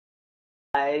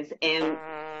and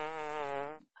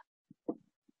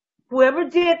whoever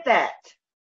did that,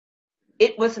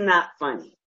 it was not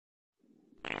funny.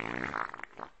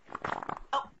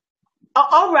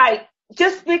 All right,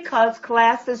 just because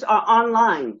classes are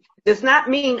online does not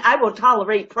mean I will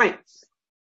tolerate pranks.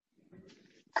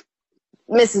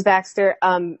 Mrs. Baxter,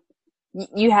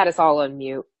 you had us all on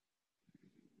mute.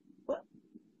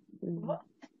 What?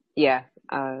 Yeah.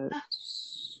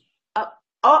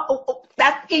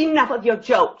 That's enough of your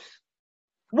jokes.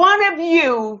 One of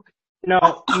you.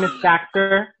 No, Miss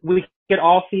Baxter, we could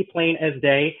all see plain as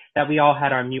day that we all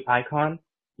had our mute icon.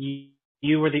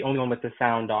 You were the only one with the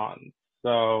sound on.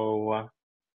 So.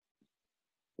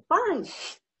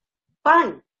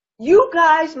 Fine. You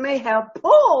guys may have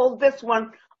pulled this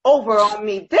one over on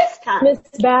me this time. Miss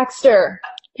Baxter,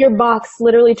 your box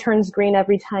literally turns green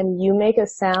every time you make a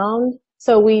sound,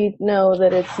 so we know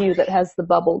that it's you that has the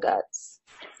bubble guts.